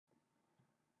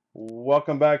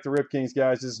Welcome back to Rip Kings,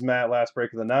 guys. This is Matt, last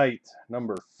break of the night,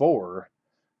 number 4.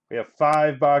 We have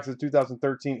 5 boxes,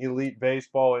 2013 Elite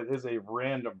Baseball. It is a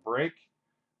random break,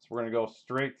 so we're going to go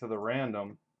straight to the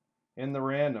random. In the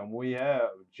random, we have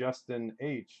Justin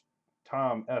H,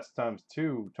 Tom S times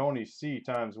 2, Tony C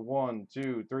times 1,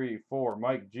 2, 3, 4,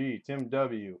 Mike G, Tim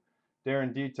W,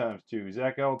 Darren D times 2,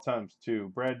 Zach L times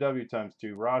 2, Brad W times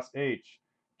 2, Ross H,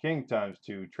 King times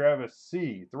 2, Travis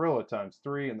C, Thrilla times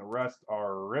 3, and the rest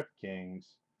are Rip Kings.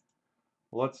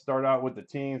 Let's start out with the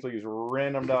teams. I'll use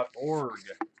random.org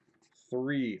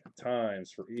 3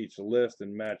 times for each list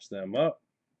and match them up.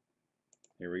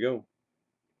 Here we go.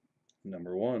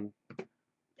 Number 1,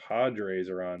 Padres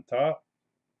are on top.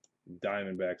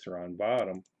 Diamondbacks are on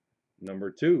bottom. Number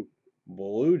 2,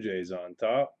 Blue Jays on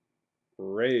top.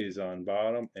 Rays on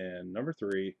bottom. And number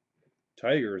 3,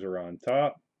 Tigers are on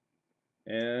top.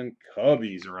 And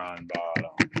Cubbies are on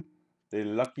bottom. The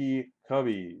lucky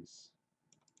Cubbies.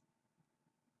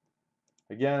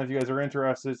 Again, if you guys are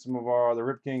interested, some of the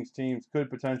Rip Kings teams could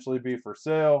potentially be for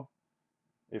sale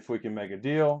if we can make a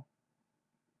deal.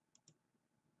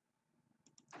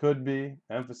 Could be,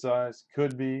 emphasize,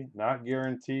 could be, not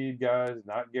guaranteed, guys,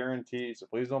 not guaranteed. So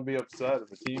please don't be upset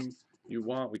if a team you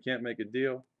want, we can't make a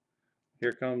deal.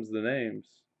 Here comes the names.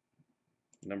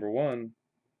 Number 1,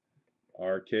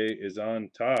 RK is on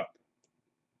top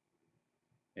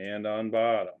and on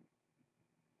bottom.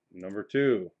 Number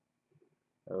 2,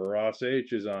 Ross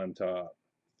H is on top,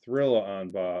 Thrilla on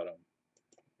bottom.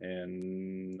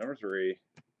 And number 3,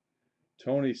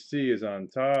 Tony C is on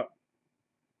top,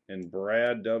 and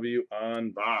Brad W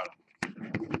on bottom.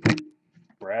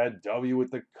 Brad W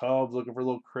with the Cubs, looking for a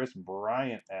little Chris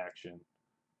Bryant action.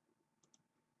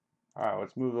 All right,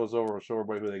 let's move those over and show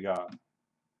everybody who they got.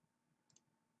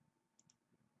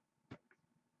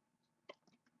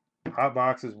 Hot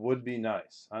boxes would be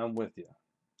nice. I'm with you.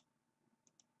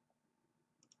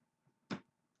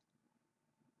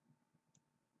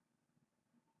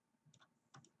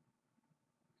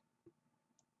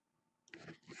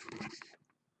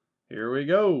 Here we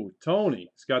go. Tony's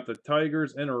got the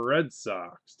Tigers and Red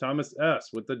Sox. Thomas S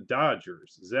with the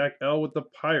Dodgers. Zach L with the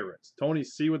Pirates. Tony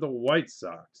C with the White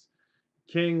Sox.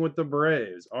 King with the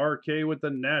Braves. RK with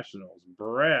the Nationals.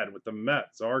 Brad with the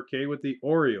Mets. RK with the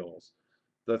Orioles.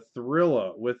 The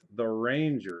Thrilla with the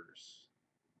Rangers.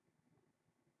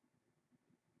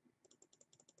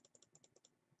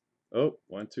 Oh,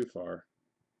 went too far.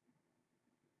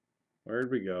 Where'd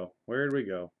we go? Where'd we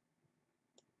go?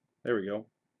 There we go.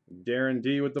 Darren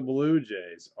D with the Blue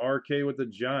Jays. RK with the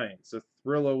Giants. The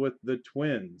Thrilla with the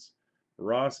Twins.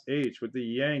 Ross H with the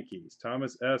Yankees.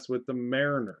 Thomas S with the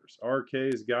Mariners.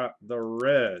 RK's got the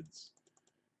Reds.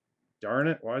 Darn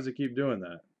it, why does it keep doing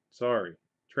that? Sorry.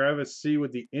 Travis C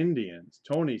with the Indians.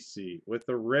 Tony C with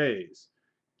the Rays.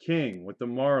 King with the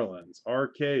Marlins.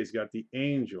 RK's got the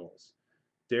Angels.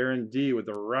 Darren D with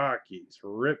the Rockies.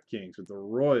 Rip Kings with the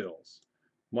Royals.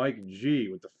 Mike G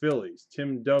with the Phillies.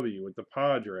 Tim W with the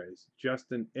Padres.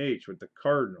 Justin H with the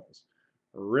Cardinals.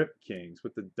 Rip Kings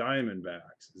with the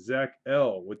Diamondbacks. Zach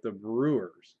L with the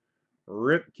Brewers.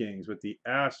 Rip Kings with the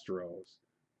Astros.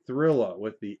 Thrilla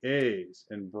with the A's.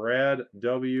 And Brad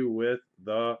W with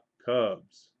the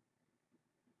Cubs.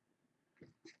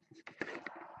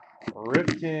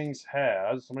 Rip Kings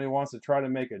has, somebody wants to try to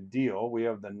make a deal. We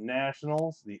have the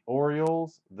Nationals, the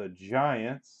Orioles, the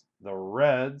Giants, the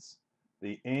Reds,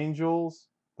 the Angels,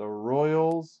 the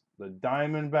Royals, the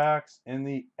Diamondbacks, and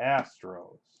the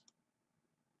Astros.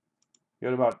 You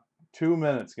got about 2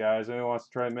 minutes, guys. Anyone wants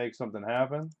to try to make something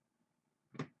happen?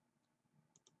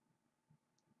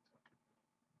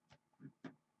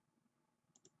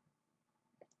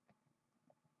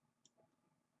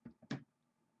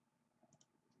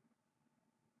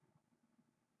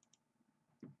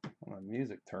 My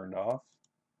music turned off.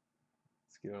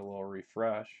 Let's give it a little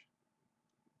refresh.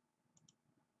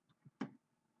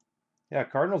 Yeah,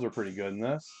 Cardinals are pretty good in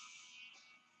this.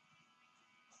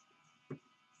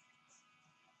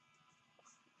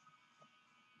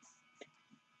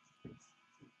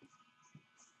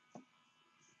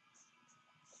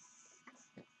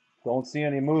 Don't see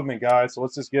any movement, guys, so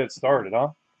let's just get it started,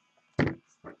 huh?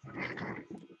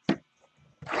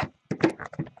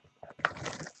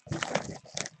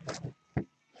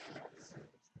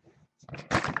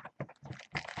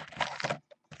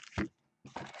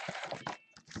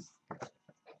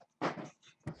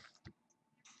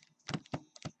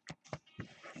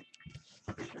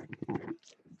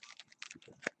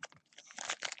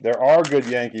 There are good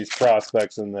Yankees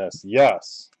prospects in this,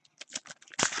 yes.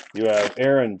 You have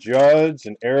Aaron Judge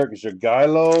and Eric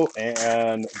Jagielo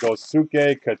and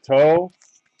Dosuke Kato.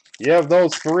 You have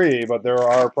those 3, but there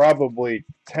are probably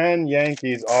 10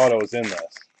 Yankees autos in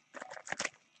this.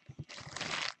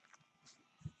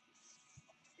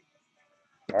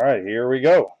 All right, here we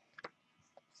go.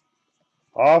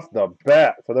 Off the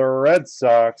bat for the Red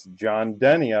Sox, John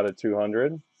Denny out of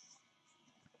 200.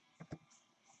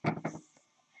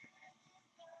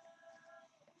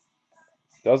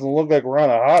 Doesn't look like we're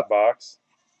on a hot box.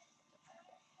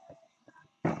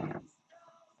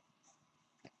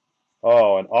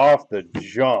 Oh, and off the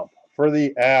jump for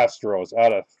the Astros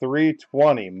out of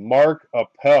 320, Mark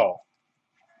Appel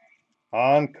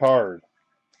on card.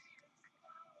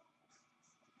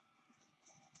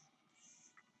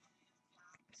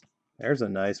 There's a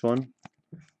nice one.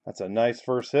 That's a nice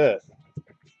first hit.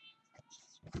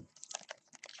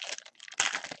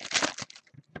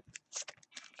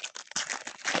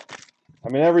 I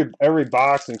mean, every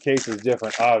box and case is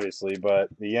different, obviously, but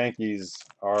the Yankees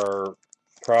are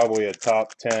probably a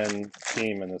top 10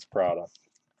 team in this product.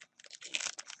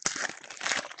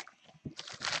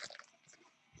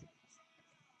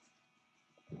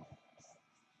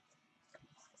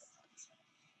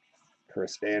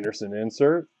 Chris Anderson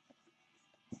insert.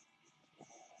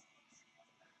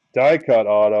 Die cut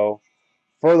auto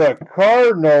for the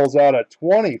Cardinals out of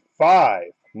 25,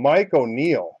 Mike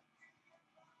O'Neill.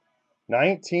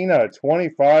 19 out of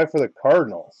 25 for the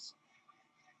Cardinals.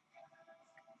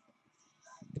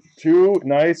 2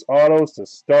 nice autos to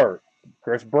start.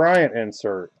 Chris Bryant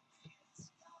insert.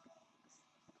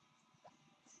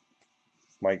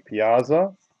 Mike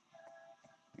Piazza.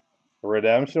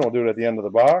 Redemption. We'll do it at the end of the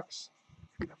box.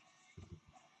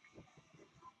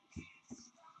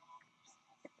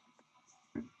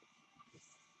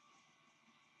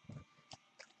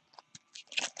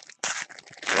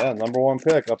 Yeah, #1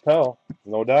 pick, Appel,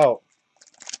 no doubt.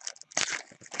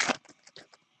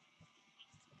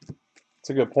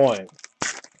 It's a good point.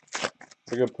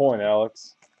 It's a good point,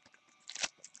 Alex.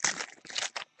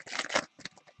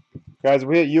 Guys, if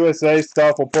we hit USA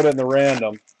stuff, we'll put it in the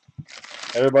random.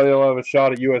 Everybody will have a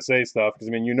shot at USA stuff because,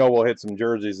 I mean, you know we'll hit some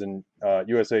jerseys and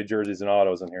USA jerseys and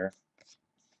autos in here.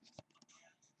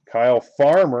 Kyle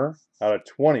Farmer out of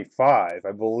 25.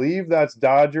 I believe that's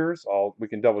Dodgers. We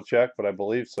can double check, but I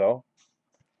believe so.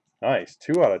 Nice.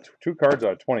 2 cards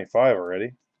out of 25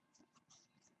 already.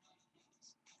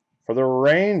 For the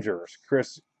Rangers,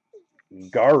 Chris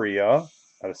Garia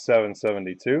out of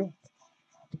 772.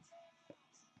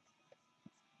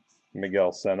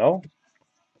 Miguel Seno.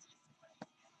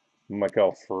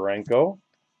 Michael Franco.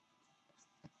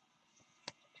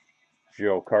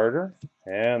 Joe Carter.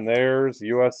 And there's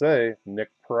USA, Nick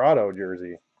Parado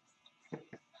jersey.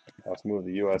 Let's move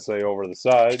the USA over to the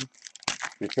side.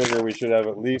 We figure we should have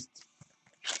at least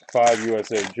 5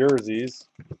 USA jerseys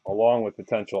along with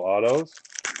potential autos.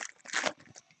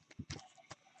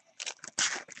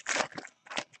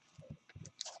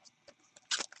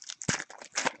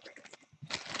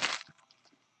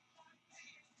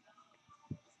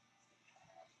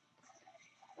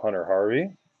 Hunter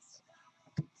Harvey.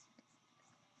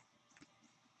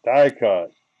 Die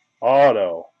cut.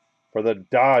 Auto for the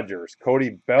Dodgers.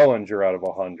 Cody Bellinger out of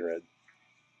 100.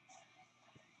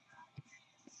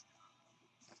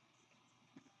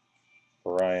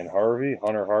 Ryan Harvey.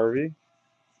 Hunter Harvey.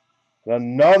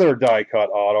 Another die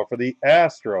cut auto for the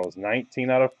Astros.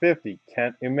 19 out of 50.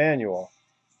 Kent Emmanuel.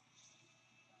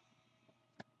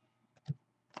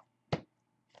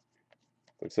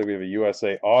 Looks like we have a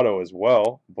USA auto as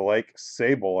well. Blake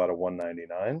Sable out of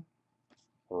 199.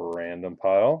 Random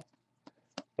pile.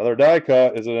 Another die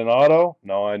cut. Is it an auto?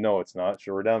 No, I know it's not. It's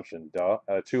a redemption. Duh.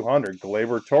 Out of 200.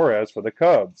 Gleyber Torres for the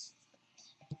Cubs.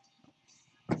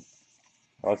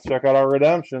 Let's check out our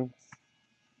redemption.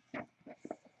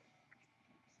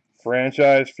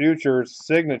 Franchise Futures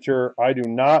signature. I do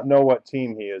not know what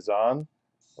team he is on.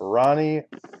 Ronnie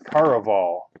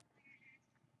Caraval.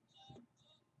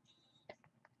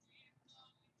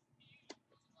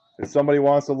 If somebody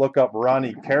wants to look up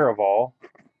Ronnie Caraval,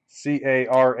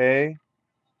 C-A-R-A,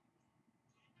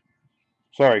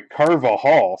 sorry,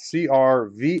 Carvajal,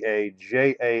 C-R-V-A-J-A-L.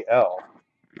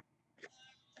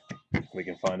 We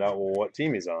can find out what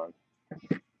team he's on.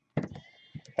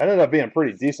 Ended up being a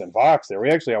pretty decent box there.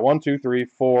 We actually got 1, 2, 3,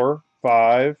 4,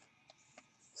 5,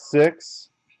 6,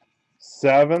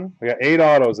 7. We got 8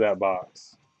 autos that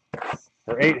box.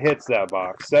 Or 8 hits that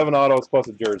box. 7 autos plus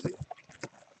a jersey.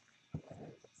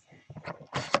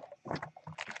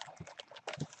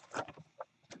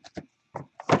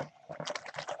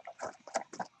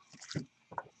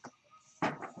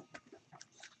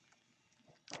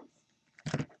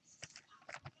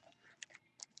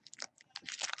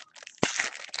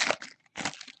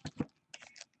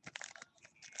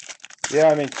 Yeah,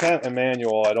 I mean, Kent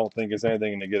Emmanuel, I don't think is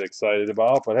anything to get excited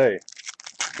about, but hey,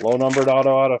 low numbered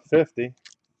auto out of 50.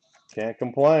 Can't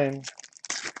complain.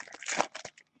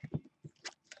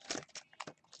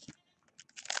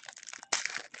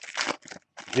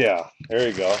 Yeah, there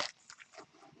you go.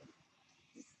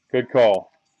 Good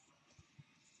call.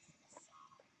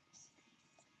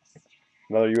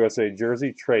 Another USA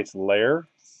jersey, Trace Lair,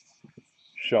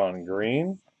 Sean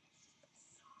Green.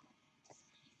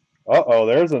 Uh-oh,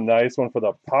 there's a nice one for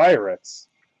the Pirates.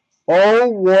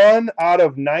 0-1 out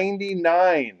of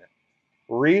 99.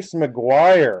 Reese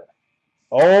McGuire.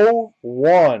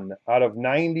 0-1 out of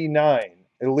 99.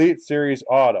 Elite Series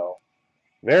auto.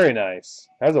 Very nice.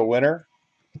 That's a winner.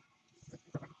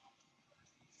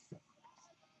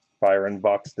 Byron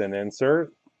Buxton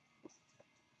insert.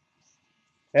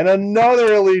 And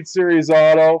another Elite Series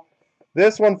auto.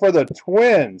 This one for the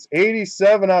Twins.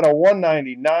 87 out of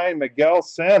 199. Miguel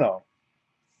Sano.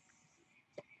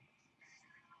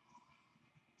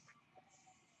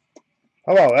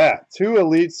 How about that? 2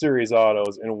 Elite Series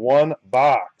autos in one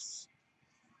box.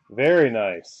 Very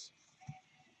nice.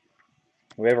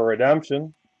 We have a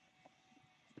redemption.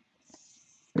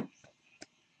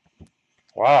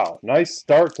 Wow, nice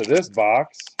start to this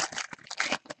box.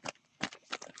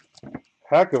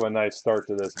 Heck of a nice start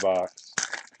to this box.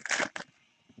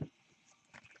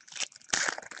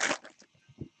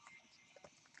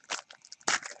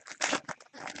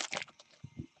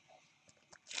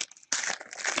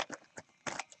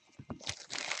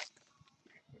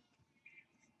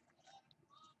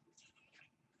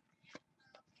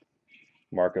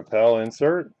 Mark Appel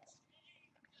insert.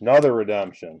 Another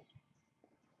redemption.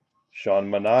 Sean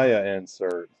Manaea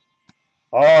insert.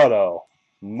 Auto.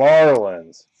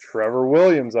 Marlins. Trevor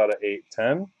Williams out of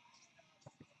 810.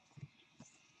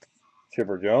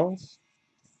 Chipper Jones.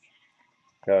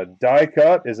 Die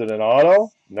cut. Is it an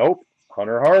auto? Nope.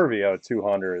 Hunter Harvey out of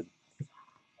 200.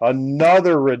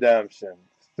 Another redemption.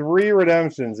 3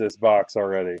 redemptions this box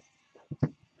already.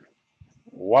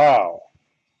 Wow.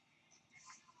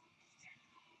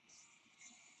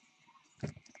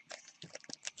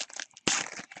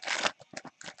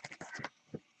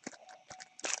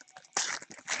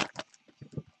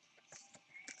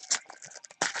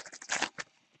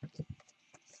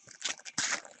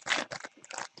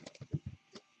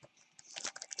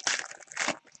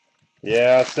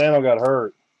 Yeah, Sano got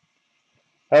hurt.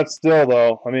 That's still,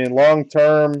 though, I mean, long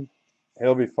term,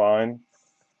 he'll be fine.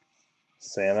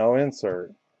 Sano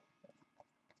insert.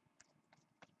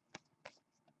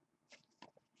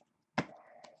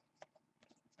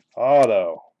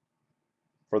 Auto.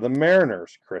 For the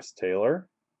Mariners, Chris Taylor.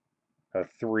 A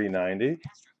 390.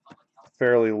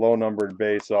 Fairly low numbered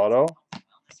base auto.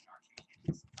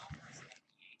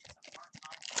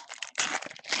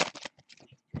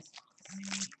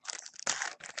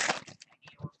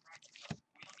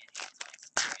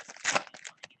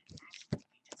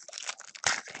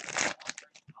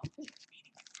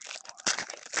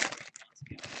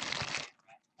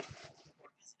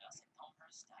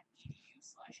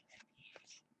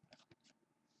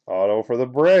 Auto for the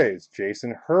Braves,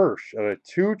 Jason Hirsch at a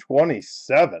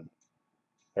 227.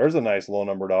 There's a nice low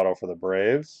numbered auto for the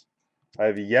Braves. I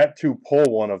have yet to pull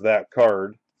one of that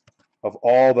card of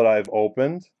all that I've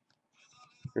opened.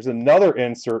 There's another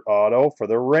insert auto for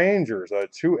the Rangers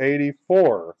at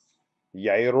 284.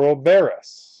 Yairo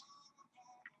Barris.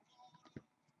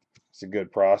 It's a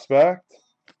good prospect.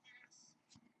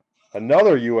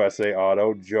 Another USA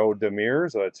auto, Joe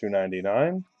Demers at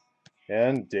 299.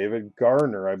 And David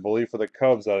Gardner, I believe, for the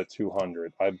Cubs out of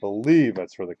 200. I believe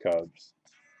that's for the Cubs.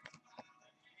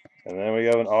 And then we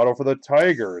have an auto for the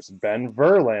Tigers, Ben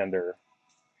Verlander.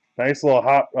 Nice little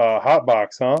hot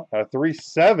box, huh?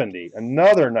 370.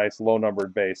 Another nice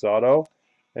low-numbered base auto.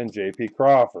 And J.P.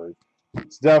 Crawford.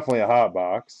 It's definitely a hot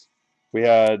box. We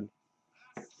had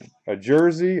a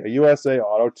jersey, a USA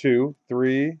auto, 2,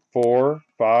 3, 4,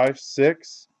 5,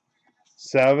 6,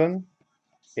 7,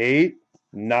 8,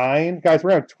 9. Guys,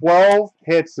 we're going to have 12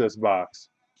 hits this box.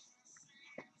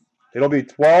 It'll be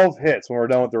 12 hits when we're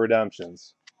done with the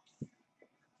redemptions.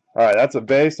 All right, that's a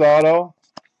base auto.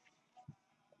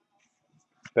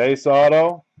 Base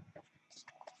auto.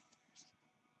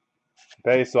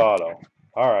 Base auto.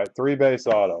 All right, 3 base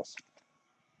autos.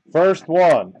 First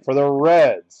one for the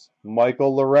Reds,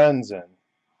 Michael Lorenzen.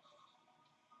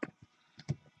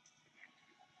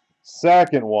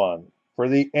 Second one for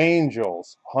the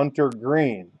Angels, Hunter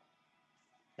Green.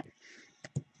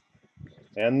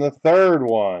 And the third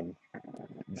one,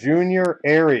 Junior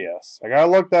Arias. I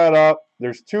gotta look that up.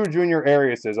 There's 2 Junior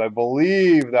Ariases. I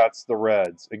believe that's the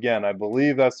Reds. Again, I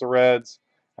believe that's the Reds.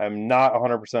 I'm not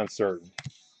 100% certain.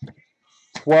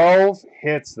 12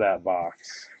 hits that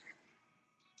box.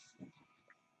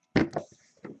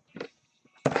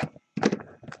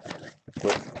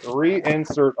 With 3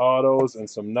 insert autos and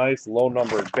some nice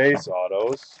low-numbered base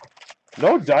autos.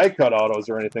 No die-cut autos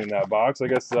or anything in that box. I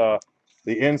guess the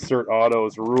insert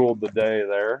autos ruled the day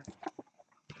there.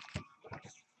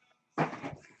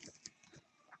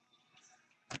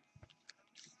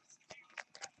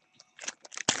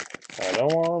 I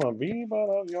don't want to be but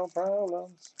of your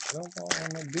problems. Don't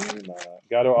want to be but...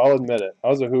 I'll admit it. I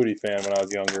was a Hootie fan when I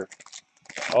was younger.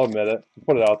 I'll admit it.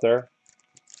 Put it out there.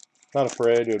 Not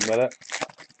afraid to admit it.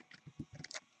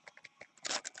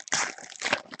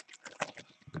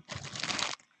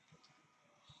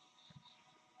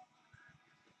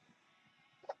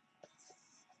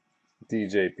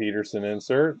 DJ Peterson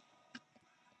insert.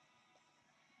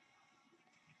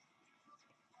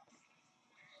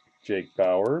 Jake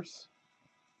Bowers.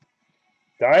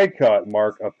 Die cut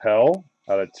Mark Appel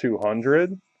out of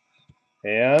 200.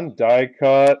 And die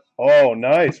cut, oh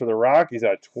nice, for the Rockies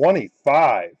at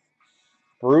 25.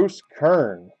 Bruce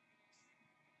Kern.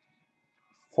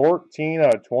 14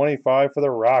 out of 25 for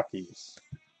the Rockies.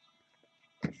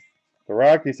 The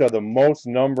Rockies have the most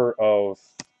number of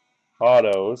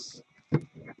autos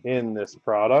in this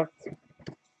product.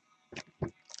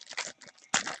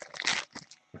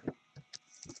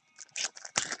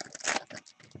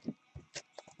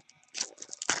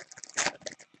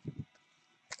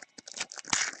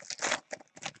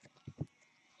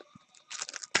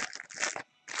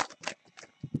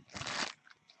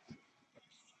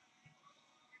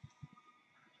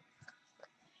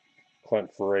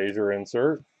 Clint Frazier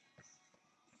insert.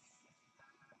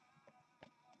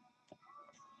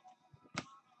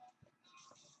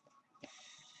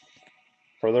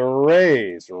 For the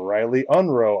Rays, Riley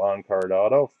Unroe on card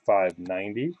auto,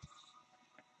 590.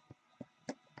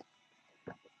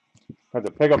 Have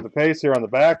to pick up the pace here on the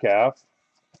back half.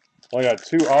 Only got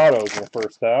 2 autos in the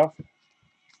first half.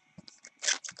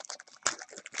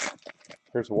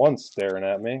 There's one staring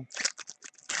at me.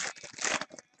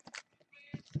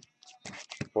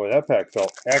 Boy, that pack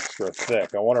felt extra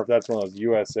thick. I wonder if that's one of those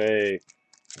USA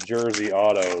jersey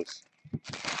autos.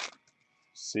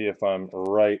 See if I'm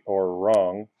right or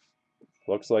wrong.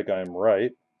 Looks like I'm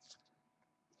right.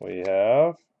 We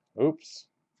have, oops,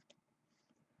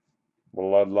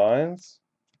 Bloodlines.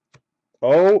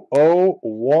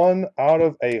 001 out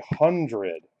of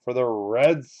 100 for the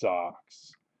Red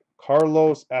Sox.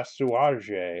 Carlos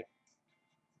Asuage.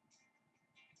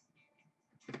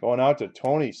 Going out to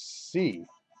Tony C.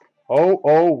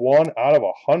 001 out of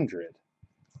 100.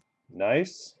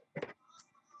 Nice.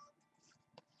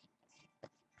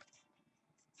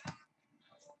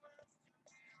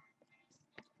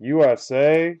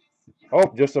 USA.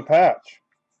 Oh, just a patch.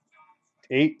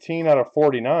 18 out of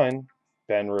 49.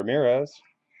 Ben Ramirez.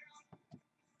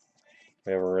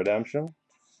 We have a redemption.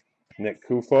 Nick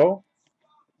Kufo.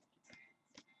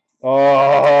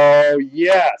 Oh,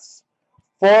 yes.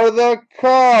 For the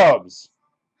Cubs,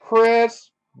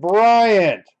 Chris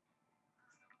Bryant.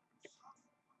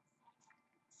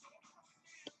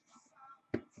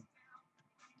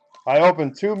 I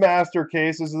opened 2 master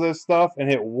cases of this stuff and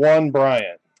hit 1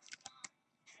 Bryant.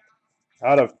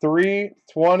 Out of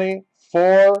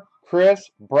 324,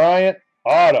 Chris Bryant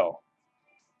auto.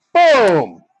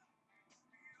 Boom!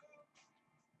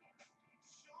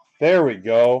 There we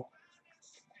go.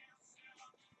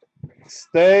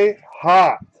 Stay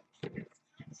hot.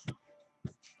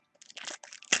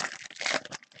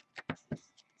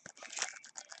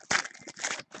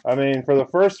 I mean, for the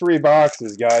first 3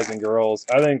 boxes, guys and girls,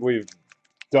 I think we've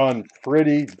done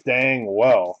pretty dang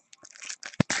well.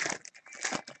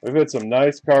 We've hit some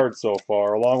nice cards so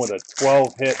far, along with a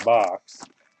 12-hit box.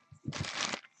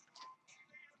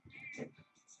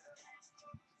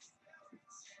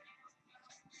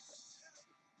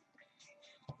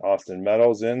 Austin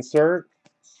Meadows insert.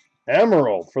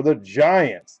 Emerald for the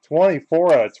Giants.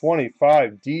 24 out of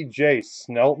 25. DJ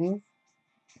Snelton.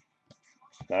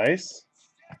 Nice.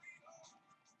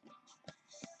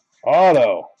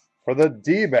 Auto for the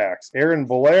D-backs. Aaron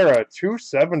Valera,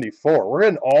 274. We're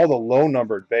getting all the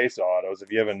low-numbered base autos,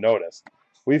 if you haven't noticed.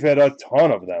 We've had a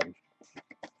ton of them.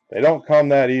 They don't come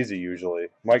that easy, usually.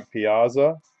 Mike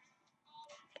Piazza.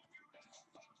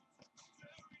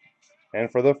 And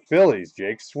for the Phillies,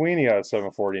 Jake Sweeney out of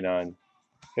 749.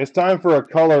 It's time for a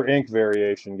color ink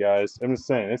variation, guys. I'm just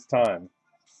saying, it's time.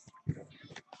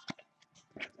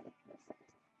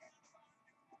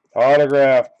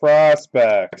 Autograph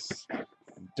prospects.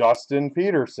 Dustin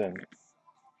Peterson.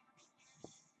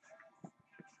 I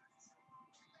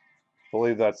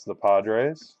believe that's the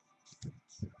Padres.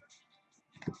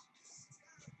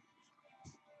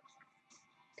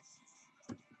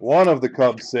 One of the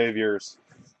Cubs saviors.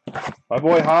 My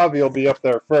boy Javi will be up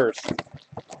there first.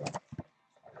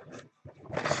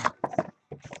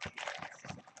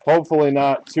 Hopefully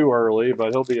not too early,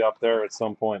 but he'll be up there at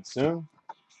some point soon.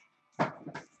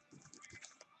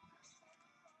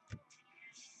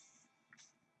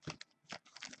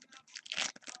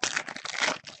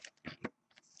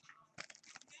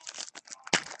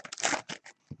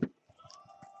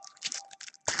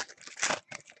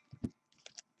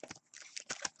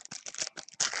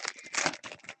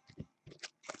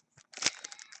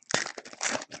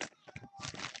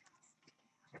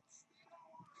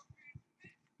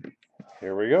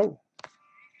 Here we go.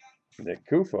 Nick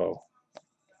Kufo.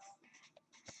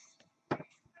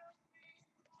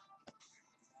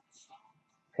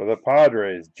 For the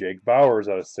Padres, Jake Bauers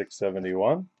out of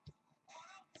 671.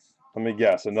 Let me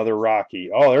guess, another Rocky.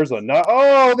 Oh, there's a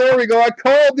oh, there we go. I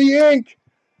called the ink.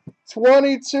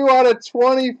 22 out of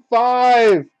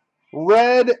 25.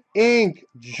 Red ink.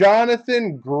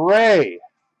 Jonathan Gray.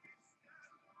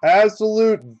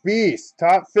 Absolute beast.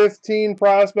 Top 15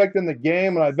 prospect in the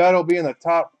game, and I bet he'll be in the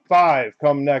top 5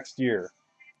 come next year.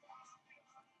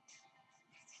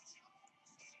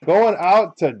 Going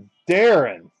out to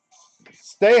Darren.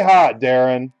 Stay hot,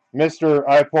 Darren. Mr.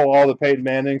 I pull all the Peyton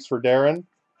Mannings for Darren.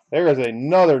 There is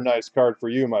another nice card for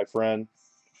you, my friend.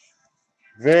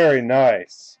 Very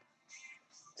nice.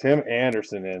 Tim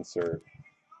Anderson insert.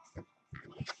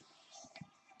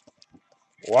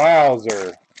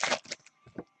 Wowzer.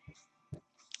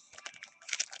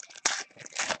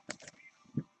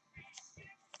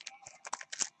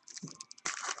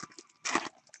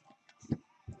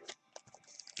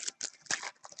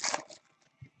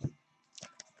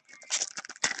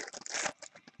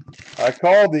 I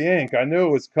called the ink. I knew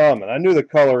it was coming. I knew the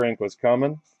color ink was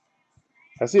coming.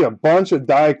 I see a bunch of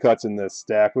die cuts in this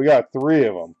stack. We got 3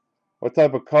 of them. What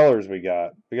type of colors we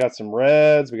got? We got some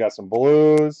reds. We got some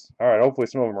blues. All right, hopefully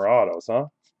some of them are autos, huh?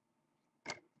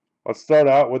 Let's start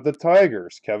out with the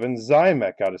Tigers. Kevin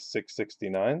Zymek out of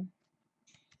 669.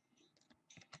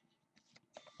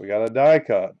 We got a die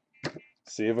cut.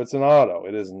 See if it's an auto.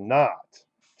 It is not.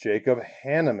 Jacob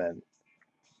Hanneman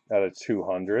out of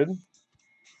 200.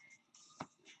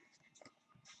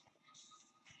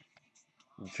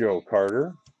 Joe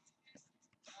Carter.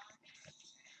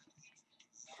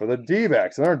 For the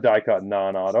D-backs, another die-cut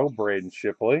non-auto, Braden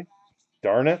Shipley.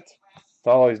 Darn it.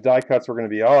 Thought all these die-cuts were going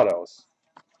to be autos.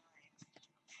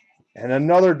 And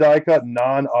another die-cut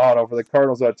non-auto for the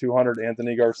Cardinals at 200,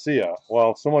 Anthony Garcia.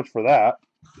 Well, so much for that.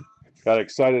 Got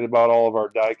excited about all of our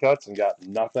die-cuts and got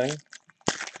nothing.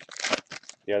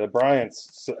 Yeah, the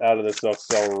Bryants out of this stuff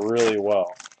sell really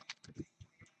well.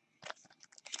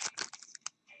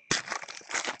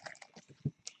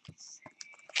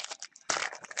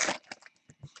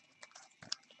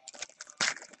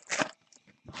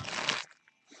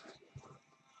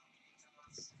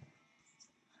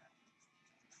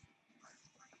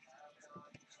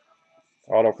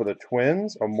 Auto for the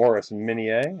Twins, a Morris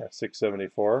Minier at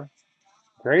 674.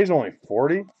 Gray's only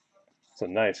 40. It's a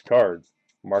nice card.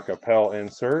 Mark Appel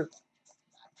insert.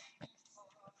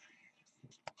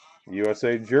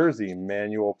 USA jersey,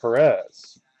 Manuel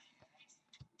Perez.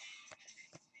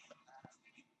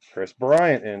 Chris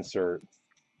Bryant insert.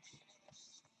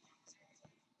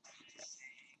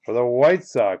 For the White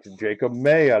Sox, Jacob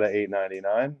May out of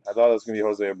 899. I thought it was going to be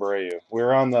Jose Abreu.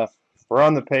 We're on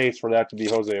the pace for that to be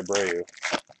Jose Abreu.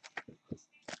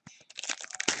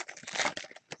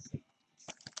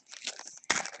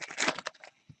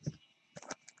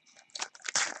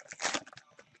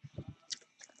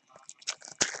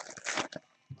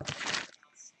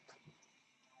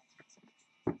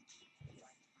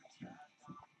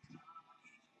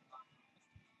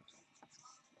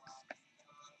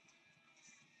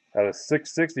 Out of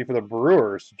 660 for the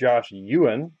Brewers, Josh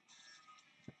Ewan.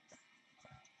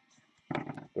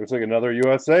 Looks like another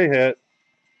USA hit.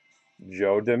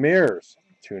 Joe Demers,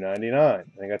 299. I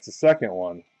think that's the second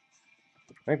one.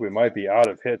 I think we might be out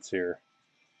of hits here.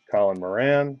 Colin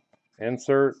Moran,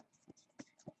 insert.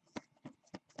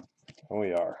 And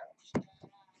we are.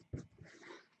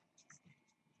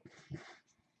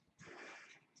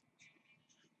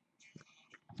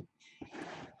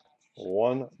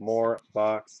 One more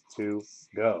box to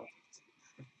go.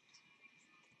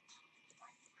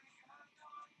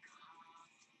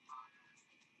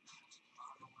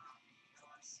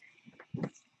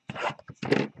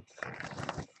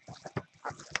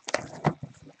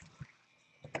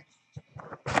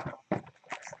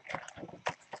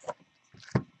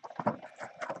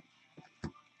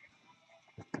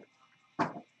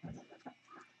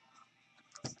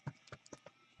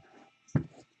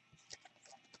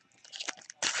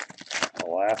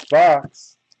 Last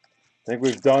box. I think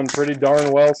we've done pretty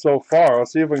darn well so far.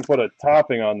 Let's see if we can put a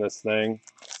topping on this thing.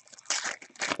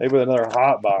 Maybe with another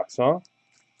hot box, huh?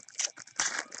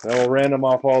 Then we'll random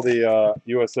off all the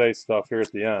USA stuff here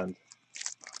at the end.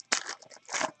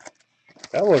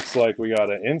 That looks like we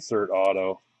got an insert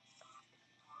auto.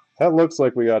 That looks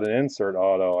like we got an insert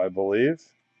auto, I believe.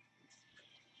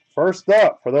 First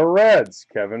up for the Reds,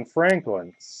 Kevin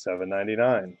Franklin,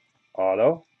 $7.99.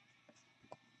 Auto.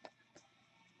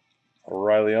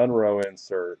 Riley Unroe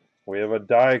insert. We have a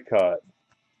die cut.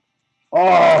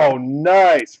 Oh,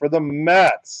 nice for the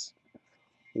Mets.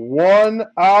 1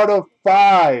 out of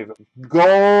 5.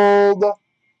 Gold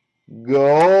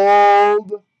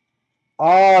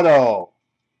auto.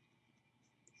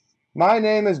 My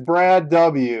name is Brad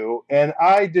W., and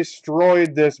I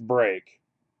destroyed this break.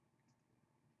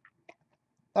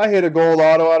 I hit a gold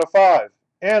auto out of 5,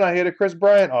 and I hit a Chris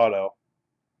Bryant auto.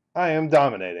 I am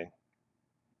dominating.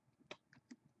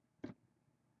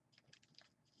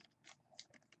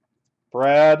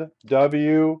 Brad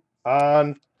W.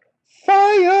 on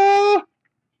fire!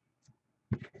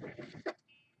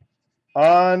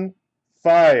 On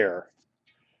fire.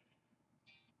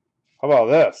 How about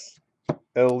this?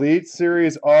 Elite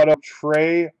Series auto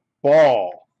Trey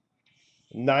Ball.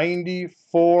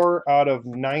 94 out of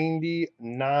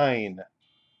 99.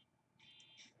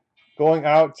 Going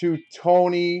out to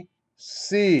Tony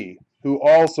C., who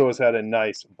also has had a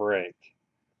nice break.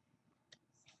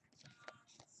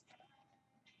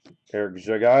 Eric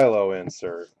Jagielo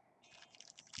insert.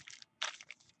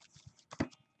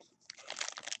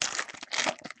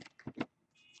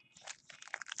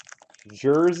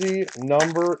 Jersey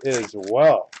number as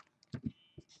well.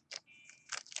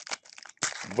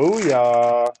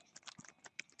 Booyah!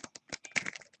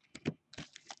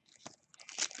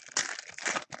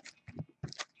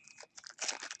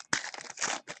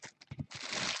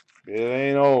 It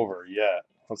ain't over yet.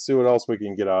 Let's see what else we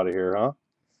can get out of here, huh?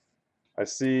 I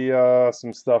see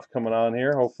some stuff coming on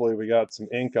here. Hopefully we got some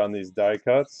ink on these die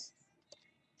cuts.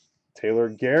 Taylor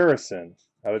Garrison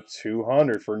out of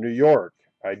 200 for New York.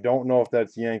 I don't know if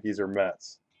that's Yankees or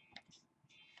Mets.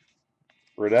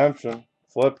 Redemption.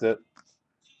 Flipped it.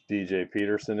 DJ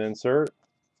Peterson insert.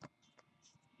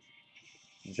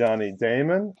 Johnny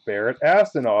Damon. Barrett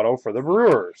Aston auto for the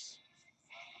Brewers.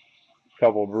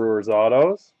 Couple Brewers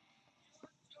autos.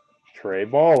 Trey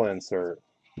Ball insert.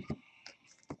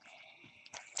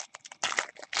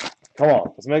 Come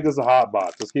on, let's make this a hot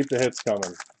box. Let's keep the hits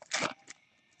coming.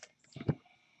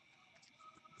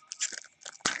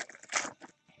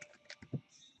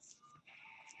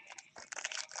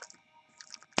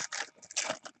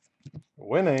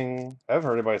 Winning. I haven't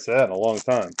heard anybody say that in a long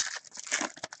time.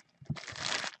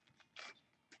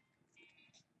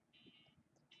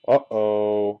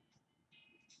 Uh-oh.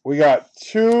 We got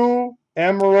 2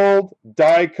 emerald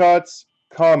die cuts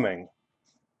coming.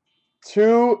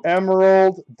 2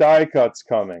 emerald die cuts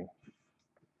coming.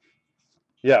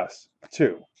 Yes,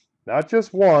 2. Not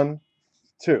just 1,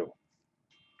 2.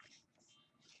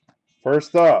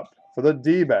 First up, for the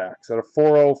D-backs at a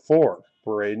 404,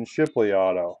 Braden Shipley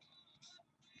auto.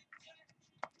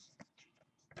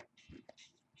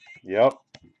 Yep,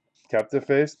 kept it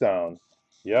face down.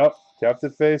 Yep, kept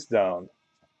it face down.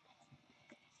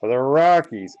 For the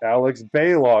Rockies, Alex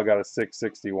Baylog got a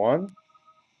 661.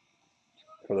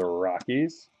 For the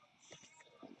Rockies.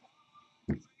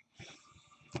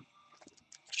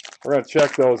 We're going to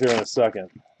check those here in a second.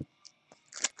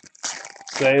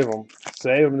 Save them.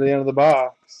 Save them to the end of the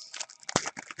box.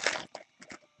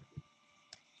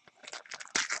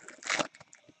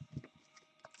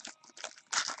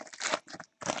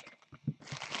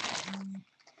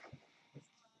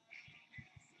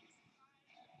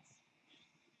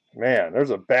 Man,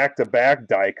 there's a back-to-back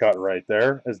die cut right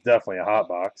there. It's definitely a hot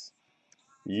box.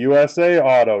 USA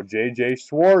auto, J.J.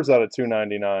 Schwartz out of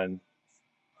 299.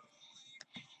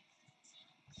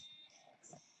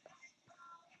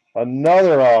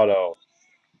 Another auto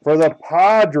for the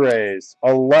Padres,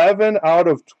 11 out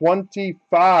of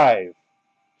 25.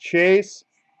 Chase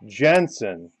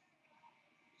Jensen.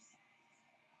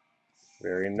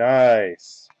 Very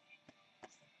nice.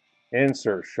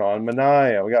 Insert Sean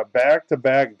Manaea. We got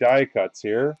back-to-back die cuts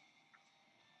here.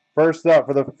 First up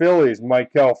for the Phillies,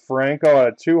 Maikel Franco out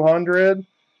of 200.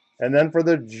 And then for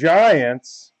the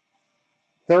Giants,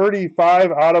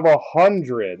 35 out of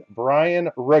 100,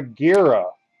 Brian Regira.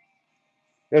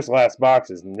 This last box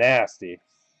is nasty.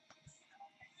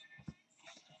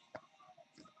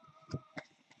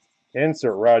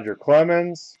 Insert Roger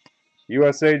Clemens.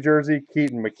 USA jersey,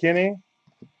 Keaton McKinney.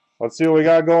 Let's see what we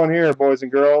got going here, boys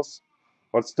and girls.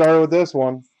 Let's start with this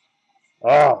one.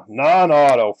 Ah,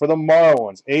 non-auto for the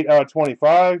Marlins. 8 out of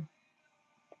 25.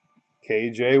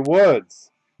 KJ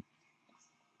Woods.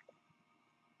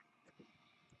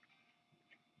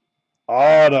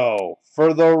 Auto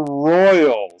for the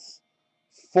Royals.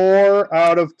 4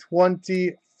 out of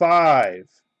 25.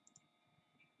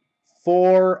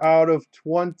 4 out of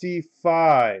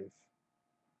 25.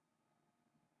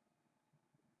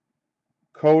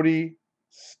 Cody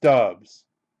Stubbs.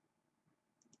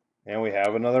 And we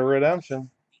have another redemption.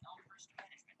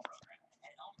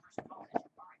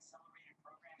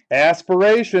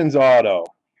 Aspirations auto.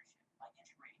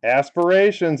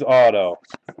 Aspirations auto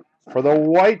for the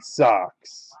White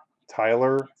Sox.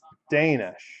 Tyler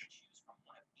Danish.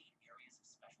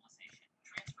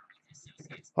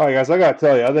 All right, guys, I got to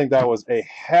tell you, I think that was a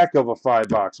heck of a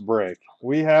 5-box break.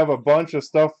 We have a bunch of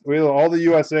stuff. We have all the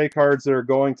USA cards that are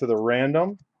going to the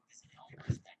random.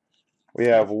 We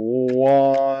have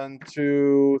 1,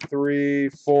 2, 3,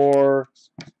 4,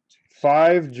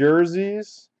 5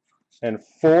 jerseys and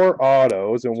 4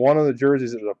 autos, and one of the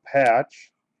jerseys is a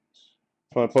patch.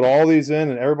 So I'm going to put all these in,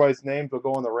 and everybody's names will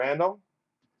go in the random.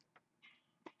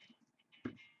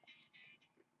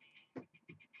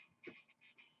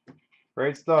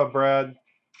 Great stuff, Brad.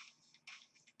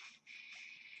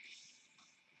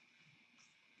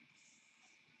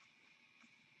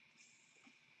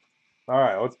 All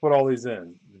right, let's put all these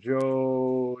in.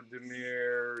 Joe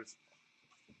Demere's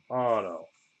auto.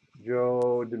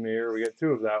 Joe Demere. We get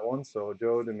 2 of that one, so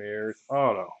Joe Demere's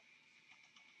auto.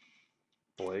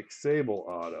 Blake Sable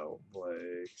auto.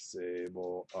 Blake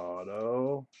Sable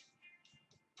auto.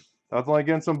 Nothing like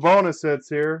getting some bonus hits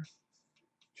here.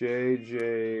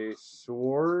 JJ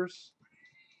Swartz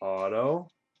auto.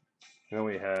 Then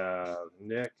we have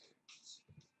Nick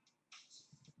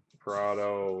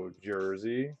Prado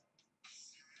jersey.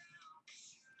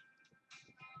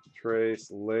 Trace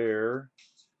Lair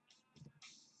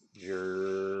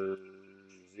jersey.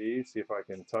 See if I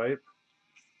can type.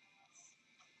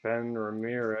 Ben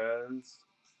Ramirez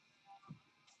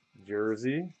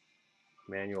jersey.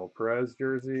 Manuel Perez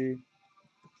jersey.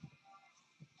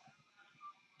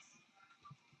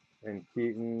 And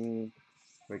Keaton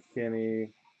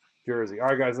McKinney jersey. All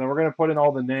right, guys, then we're going to put in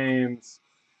all the names.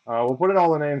 We'll put in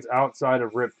all the names outside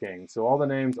of Rip King. So all the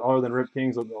names other than Rip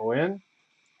Kings will go in.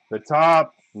 The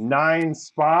top 9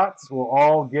 spots will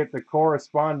all get the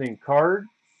corresponding card.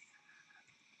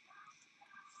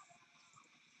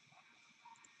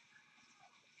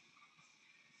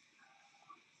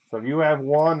 So if you have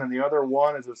one and the other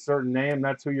one is a certain name,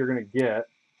 that's who you're going to get.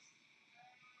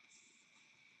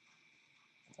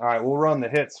 All right, we'll run the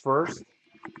hits first.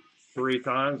 3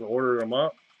 times, order them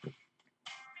up.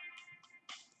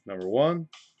 Number 1,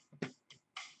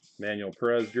 Manuel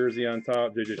Perez jersey on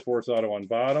top, JJ Swartz auto on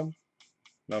bottom.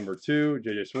 Number 2,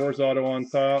 JJ Swartz auto on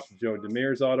top, Joe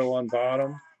Demere's auto on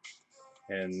bottom.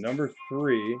 And number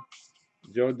 3,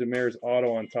 Joe Demere's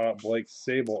auto on top, Blake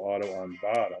Sable auto on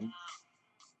bottom.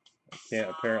 I can't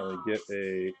apparently get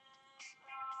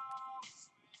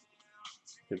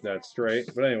that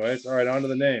straight. But anyways, all right, on to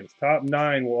the names. Top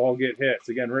 9 will all get hits.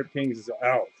 Again, Rip Kings is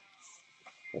out.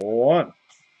 1,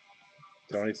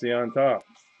 Tony C on top.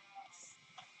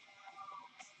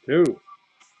 2,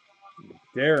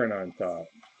 Darren on top.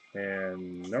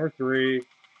 And number 3,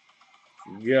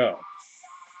 go.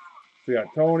 So we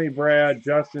got Tony, Brad,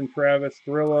 Justin, Travis,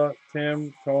 Thrilla,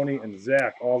 Tim, Tony, and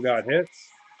Zach all got hits.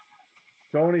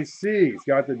 Tony C's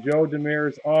got the Joe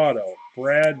Demere's auto.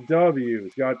 Brad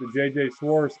W's got the JJ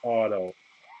Swartz auto.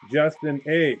 Justin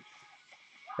H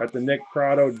got the Nick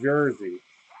Prado jersey.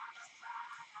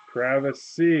 Travis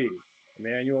C,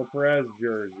 Manuel Perez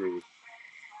jersey.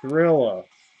 Thrilla,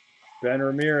 Ben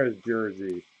Ramirez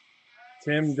jersey.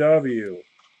 Tim W,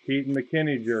 Keaton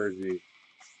McKinney jersey.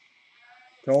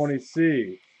 Tony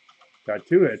C got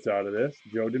 2 hits out of this.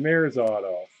 Joe Demere's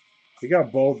auto. He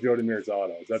got both Joe Demere's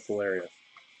autos. That's hilarious.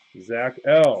 Zach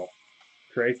L,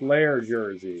 Trace Lair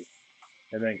jersey.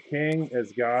 And then King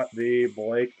has got the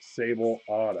Blake Sable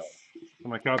auto.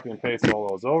 I'm going to copy and paste all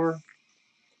those over.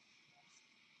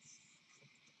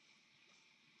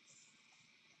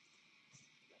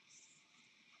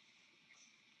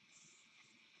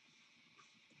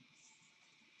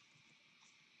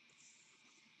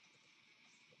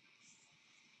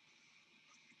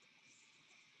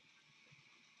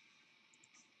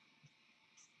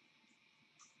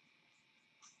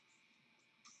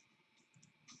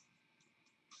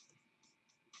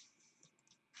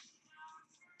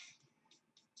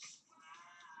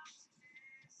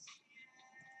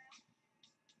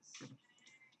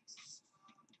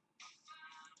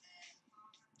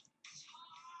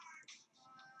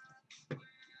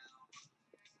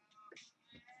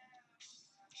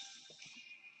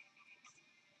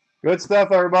 Good stuff,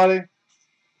 everybody.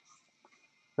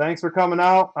 Thanks for coming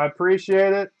out. I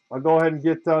appreciate it. I'll go ahead and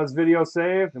get this video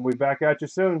saved, and we'll be back at you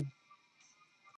soon.